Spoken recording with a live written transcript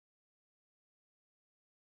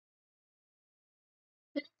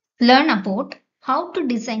Learn about how to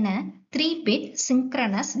design a 3-bit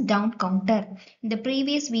synchronous down counter. In the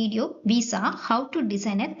previous video, we saw how to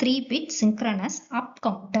design a 3-bit synchronous up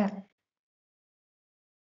counter.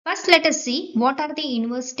 First, let us see what are the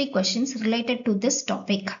university questions related to this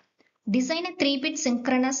topic. Design a 3-bit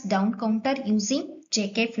synchronous down counter using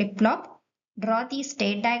JK flip-flop. Draw the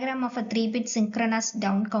state diagram of a 3-bit synchronous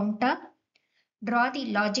down counter. Draw the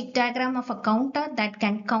logic diagram of a counter that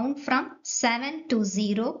can count from 7 to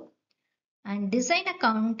 0. And design a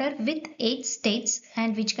counter with 8 states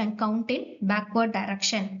and which can count in backward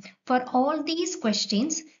direction. For all these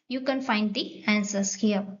questions, you can find the answers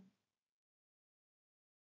here.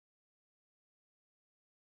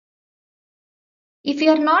 If you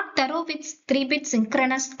are not thorough with 3-bit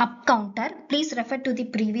synchronous up counter, please refer to the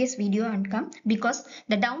previous video and come, because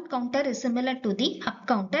the down counter is similar to the up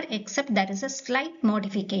counter except there is a slight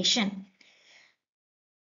modification.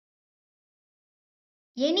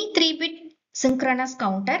 Any 3-bit synchronous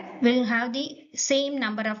counter will have the same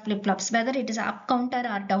number of flip-flops, whether it is up counter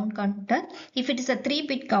or down counter. If it is a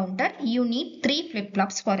 3-bit counter, you need 3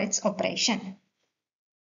 flip-flops for its operation.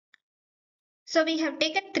 So we have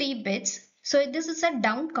taken 3 bits. So this is a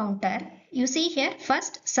down counter. You see here,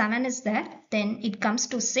 first 7 is there, then it comes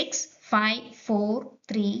to 6, 5, 4,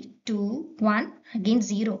 3, 2, 1, again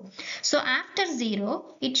 0. So after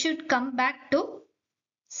 0, it should come back to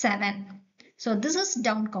 7. So this is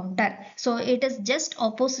down counter. So it is just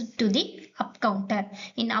opposite to the up counter.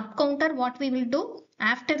 In up counter, what we will do?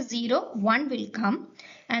 After 0, 1 will come,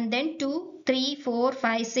 and then 2, 3, 4,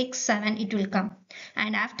 5, 6, 7 it will come.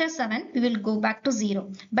 And after 7, we will go back to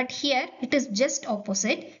 0. But here it is just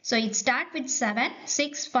opposite. So it starts with 7,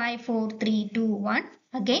 6, 5, 4, 3, 2, 1.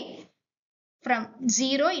 Again from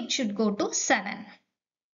 0 it should go to 7.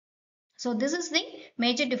 So this is the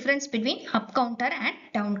major difference between up counter and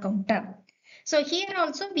down counter. So here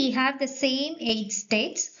also we have the same 8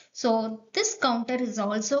 states. So this counter is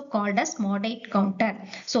also called as Mod-8 counter.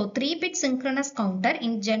 So 3-bit synchronous counter,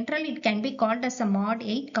 in general it can be called as a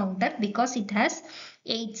Mod-8 counter because it has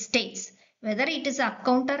 8 states. Whether it is up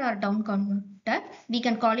counter or down counter, we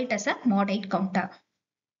can call it as a Mod-8 counter.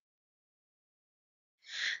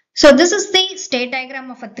 So this is the state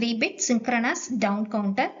diagram of a 3-bit synchronous down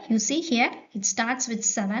counter. You see here it starts with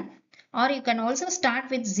 7, or you can also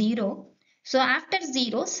start with 0. So after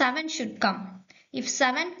 0, 7 should come. If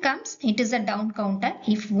 7 comes, it is a down counter.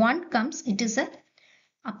 If 1 comes, it is a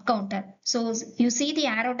up counter. So you see the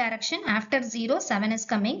arrow direction. After 0, 7 is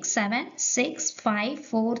coming. 7, 6, 5,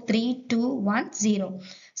 4, 3, 2, 1, 0.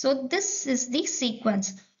 So this is the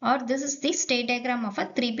sequence, or this is the state diagram of a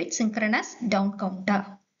 3-bit synchronous down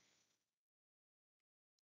counter.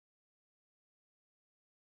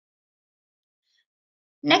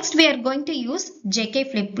 Next, we are going to use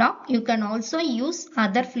JK flip-flop. You can also use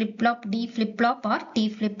other flip-flop, D flip-flop or T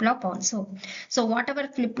flip-flop also. So whatever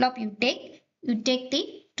flip-flop you take the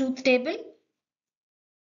truth table.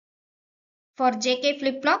 For JK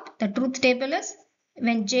flip-flop, the truth table is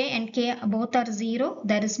when J and K both are 0,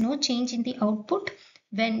 there is no change in the output.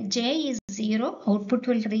 When J is 0, output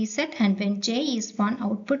will reset, and when J is 1,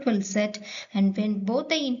 output will set, and when both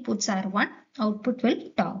the inputs are 1, output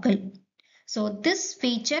will toggle. So this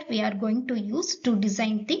feature we are going to use to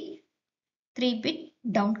design the 3-bit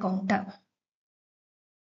down counter.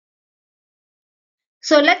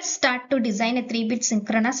 So let's start to design a 3-bit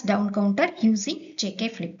synchronous down counter using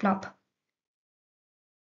JK flip-flop.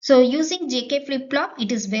 So using JK flip-flop,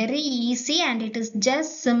 it is very easy and it is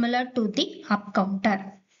just similar to the up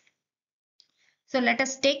counter. So let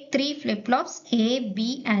us take 3 flip-flops A,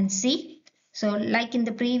 B and C. So like in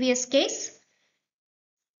the previous case,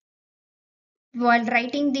 while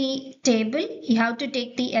writing the table, you have to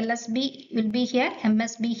take the LSB will be here,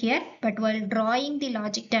 MSB here, but while drawing the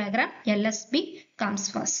logic diagram, LSB comes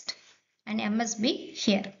first and MSB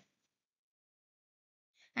here.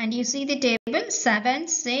 And you see the table 7,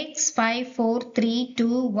 6, 5, 4, 3,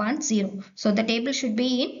 2, 1, 0. So the table should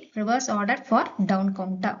be in reverse order for down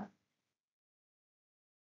counter.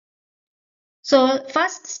 So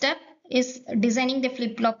first step is designing the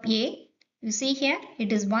flip-flop A. You see here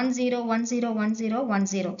it is 1 0 1 0 1 0 1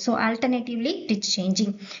 0. So alternatively it is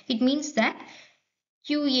changing. It means that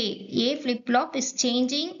QA flip-flop is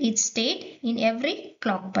changing its state in every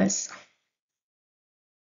clock pulse.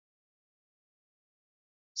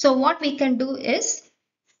 So what we can do is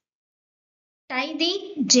tie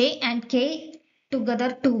the J and K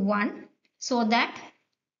together to 1 so that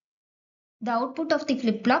the output of the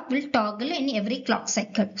flip-flop will toggle in every clock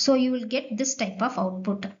cycle. So you will get this type of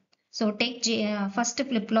output. So take first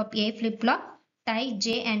flip-flop A flip-flop, tie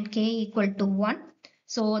J and K equal to 1.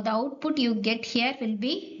 So the output you get here will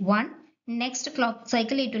be 1. Next clock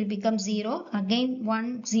cycle it will become 0. Again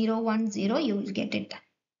 1, 0, 1, 0 you will get it.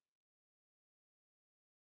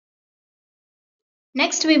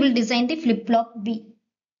 Next we will design the flip-flop B.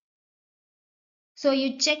 So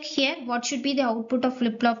you check here what should be the output of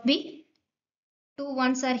flip-flop B. 2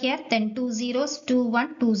 ones are here, then 2 zeros, 2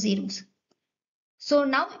 1, 2 zeros. So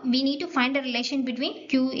now we need to find a relation between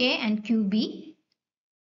QA and QB.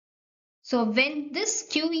 So when this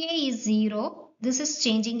QA is 0, this is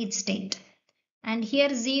changing its state. And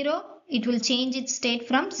here 0, it will change its state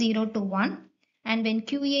from 0 to 1. And when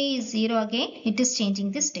QA is 0 again, it is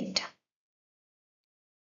changing the state.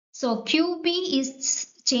 So QB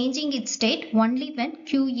is changing its state only when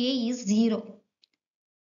QA is 0.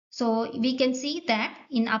 So we can see that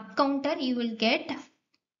in up counter you will get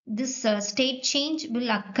this state change will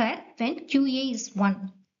occur when QA is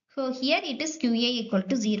 1. So here it is QA equal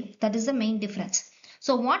to 0. That is the main difference.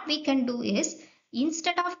 So what we can do is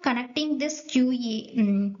instead of connecting this QA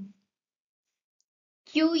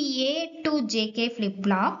to JK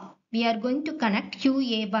flip-flop, we are going to connect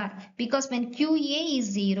QA bar because when QA is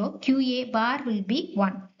 0, QA bar will be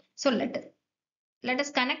 1. So let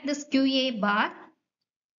us connect this QA bar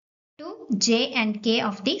to J and K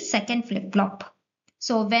of the second flip-flop.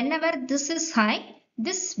 So whenever this is high,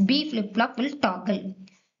 this B flip-flop will toggle.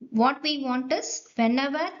 What we want is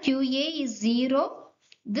whenever QA is 0,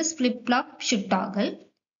 this flip-flop should toggle.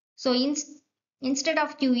 So instead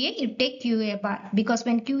of QA, you take QA bar because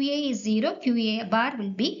when QA is 0, QA bar will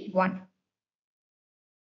be 1.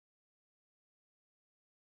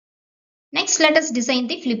 Next, let us design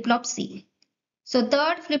the flip-flop C. So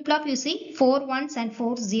third flip-flop you see 4 ones and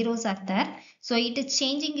 4 zeros are there. So it is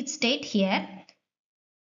changing its state here.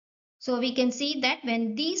 So we can see that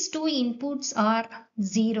when these two inputs are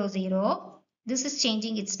 0, 0, this is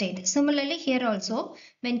changing its state. Similarly here also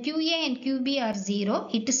when QA and QB are 0,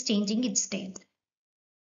 it is changing its state.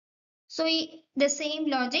 So the same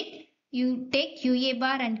logic, you take QA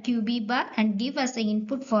bar and QB bar and give as the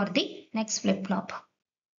input for the next flip-flop.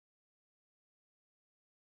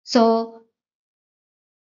 So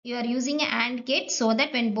you are using an AND gate so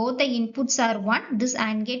that when both the inputs are 1, this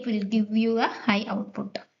AND gate will give you a high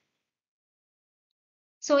output.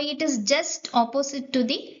 So it is just opposite to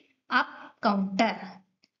the up counter.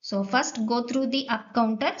 So first go through the up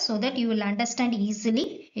counter so that you will understand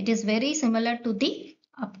easily. It is very similar to the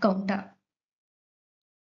up counter.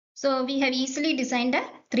 So we have easily designed a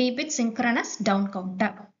 3-bit synchronous down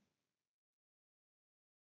counter.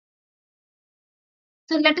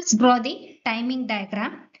 So let us draw the timing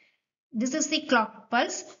diagram. This is the clock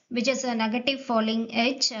pulse, which is a negative falling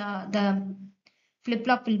edge. The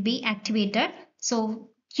flip-flop will be activated. So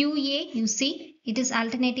QA, you see, it is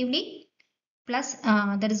alternatively plus,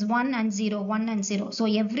 there is 1 and 0, 1 and 0. So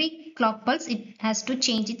every clock pulse, it has to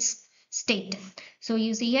change its state. So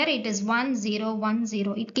you see here, it is 1, 0, 1,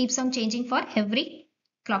 0. It keeps on changing for every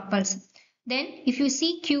clock pulse. Then if you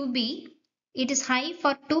see QB, it is high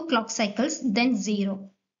for 2 clock cycles, then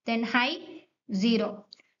 0, then high, 0.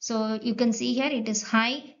 So you can see here it is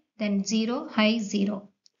high, then 0, high, 0.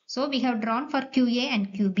 So we have drawn for QA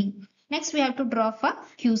and QB. Next we have to draw for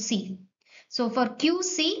QC. So for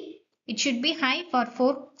QC, it should be high for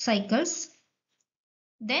 4 cycles,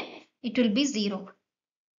 then it will be 0.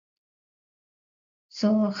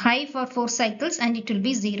 So high for 4 cycles and it will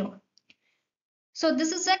be 0. So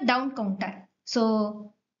this is a down counter.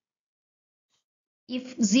 So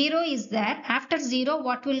if 0 is there, after 0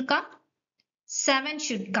 what will come? 7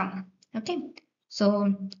 should come. Okay.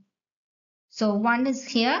 So 1 is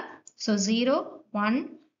here. So 0,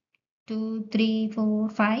 1, 2, 3, 4,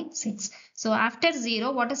 5, 6. So after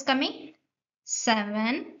 0 what is coming?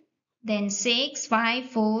 7, then 6, 5,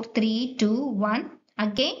 4, 3, 2, 1.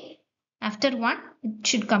 Again after 1 it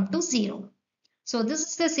should come to 0. So this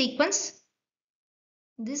is the sequence.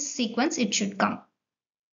 This sequence it should come.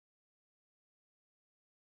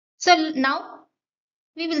 So now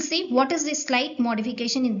we will see what is the slight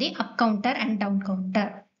modification in the up counter and down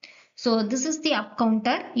counter. So this is the up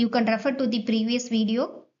counter. You can refer to the previous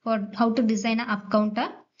video for how to design an up counter.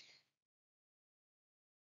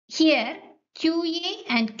 Here QA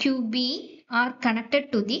and QB are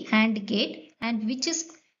connected to the AND gate, and which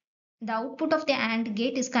is the output of the AND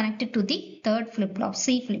gate is connected to the third flip-flop,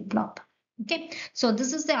 C flip-flop. Okay, so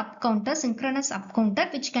this is the up counter, synchronous up counter,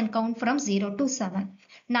 which can count from 0 to 7.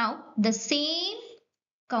 Now the same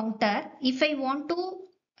counter, if I want to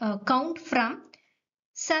count from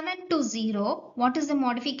 7 to 0, what is the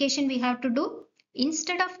modification we have to do?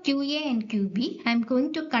 Instead of QA and QB, I am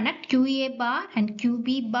going to connect QA bar and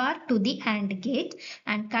QB bar to the AND gate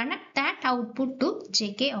and connect that that output to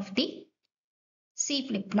JK of the C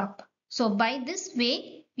flip-flop. So by this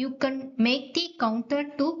way, you can make the counter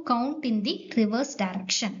to count in the reverse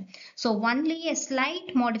direction. So only a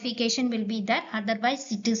slight modification will be there.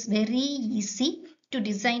 Otherwise, it is very easy to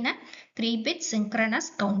design a 3-bit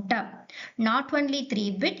synchronous counter. Not only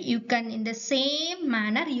 3-bit, you can in the same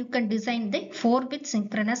manner, you can design the 4-bit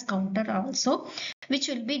synchronous counter also, which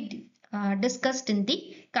will be discussed in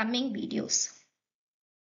the coming videos.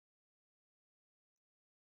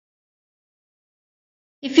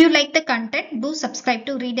 If you like the content, do subscribe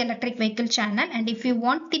to Read Electric Vehicle channel, and if you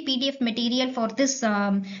want the PDF material for this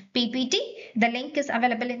PPT, the link is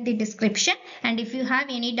available in the description. And if you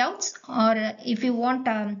have any doubts or if you want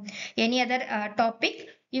any other topic,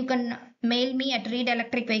 you can mail me at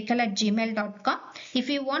readelectricvehicle@gmail.com. If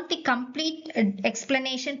you want the complete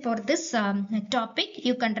explanation for this topic,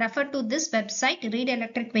 you can refer to this website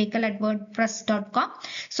readelectricvehicle@wordpress.com,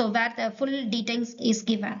 so where the full details is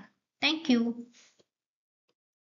given. Thank you.